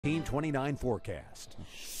29 forecast.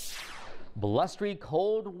 Blustery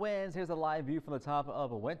cold winds. Here's a live view from the top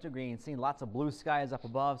of a wintergreen. Seeing lots of blue skies up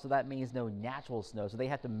above, so that means no natural snow. So they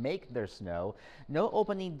have to make their snow. No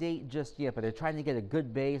opening date just yet, but they're trying to get a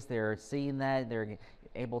good base. They're seeing that they're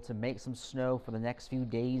able to make some snow for the next few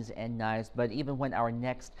days and nights. But even when our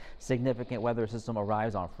next significant weather system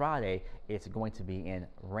arrives on Friday, it's going to be in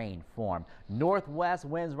rain form. Northwest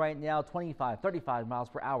winds right now 25-35 miles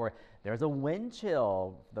per hour. There's a wind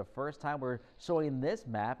chill. The first time we're showing this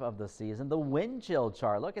map of the season, the wind chill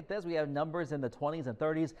chart. Look at this. We have numbers in the 20s and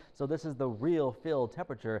 30s. So this is the real field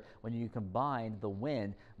temperature when you combine the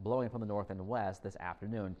wind blowing from the north and west this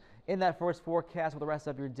afternoon. In that first forecast for the rest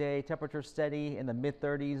of your day, temperature steady in the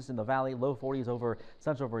mid-30s in the valley, low 40s over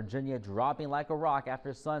central Virginia, dropping like a rock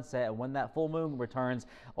after sunset. And when that full moon returns,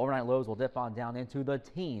 overnight lows will dip on down into the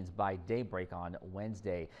teens by daybreak on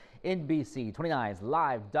Wednesday. In BC, 29's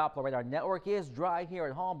live Doppler radar network is dry here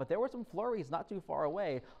at home, but there were some flurries not too far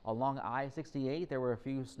away along I-68. There were a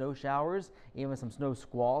few snow showers, even some snow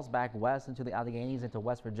squalls back west into the Alleghenies, into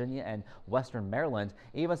West Virginia and western Maryland.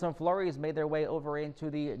 Even some flurries made their way over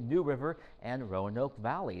into the New River and Roanoke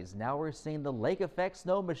valleys. Now we're seeing the lake effect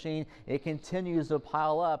snow machine. It continues to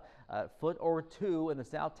pile up a foot or two in the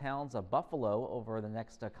south towns of Buffalo over the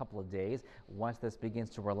next couple of days. Once this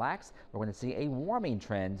begins to relax, we're going to see a warming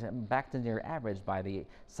trend back to near average by the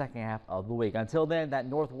second half of the week. Until then, that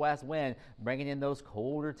northwest wind bringing in those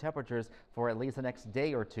colder temperatures for at least the next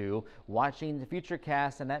day or two. Watching the future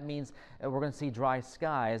cast, and that means we're going to see dry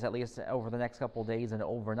skies at least over the next couple of days and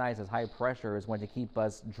overnight, as high pressure is going to keep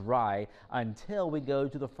us dry until we go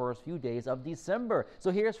to the first few days of December. So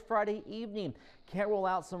here's Friday evening. Can't rule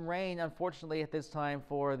out some rain, unfortunately, at this time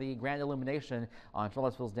for the grand illumination on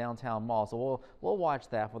Charlottesville's downtown mall. So we'll watch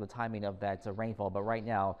that for the timing of that rainfall. But right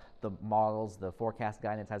now, the models, the forecast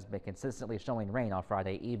guidance has been consistently showing rain on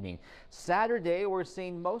Friday evening. Saturday, we're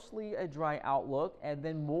seeing mostly a dry outlook, and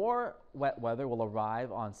then more wet weather will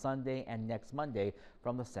arrive on Sunday and next Monday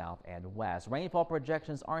from the south and west. Rainfall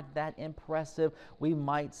projections aren't that impressive. We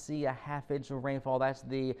might see a half-inch of rainfall. That's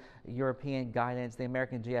the European guidance. The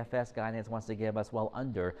American GFS guidance wants to give us well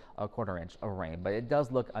under a quarter-inch of rain, but it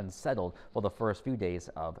does look unsettled for the first few days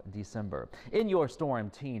of December. In your Storm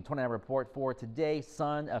Team 29 report for today,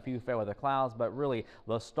 sun, a few fair weather clouds, but really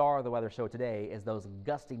the star of the weather show today is those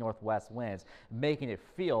gusty northwest winds, making it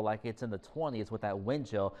feel like it's in the 20s with that wind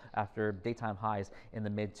chill after daytime highs in the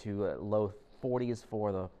mid to low 40s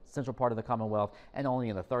for the central part of the Commonwealth and only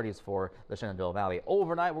in the 30s for the Shenandoah Valley.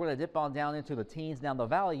 Overnight, we're going to dip on down into the teens. Down the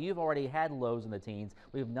valley, you've already had lows in the teens.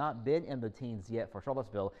 We've not been in the teens yet for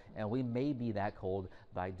Charlottesville, and we may be that cold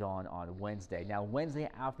by dawn on Wednesday. Now, Wednesday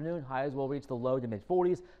afternoon, highs will reach the low to mid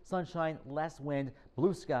 40s. Sunshine, less wind,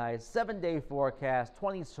 blue skies, 7-day forecast,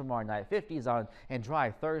 20s tomorrow night, 50s on and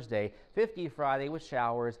dry Thursday, 50 Friday with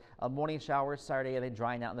showers, a morning showers Saturday, and then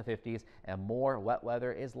drying out in the 50s, and more wet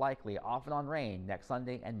weather is likely, off and on rain next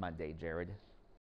Sunday and Monday. Jared.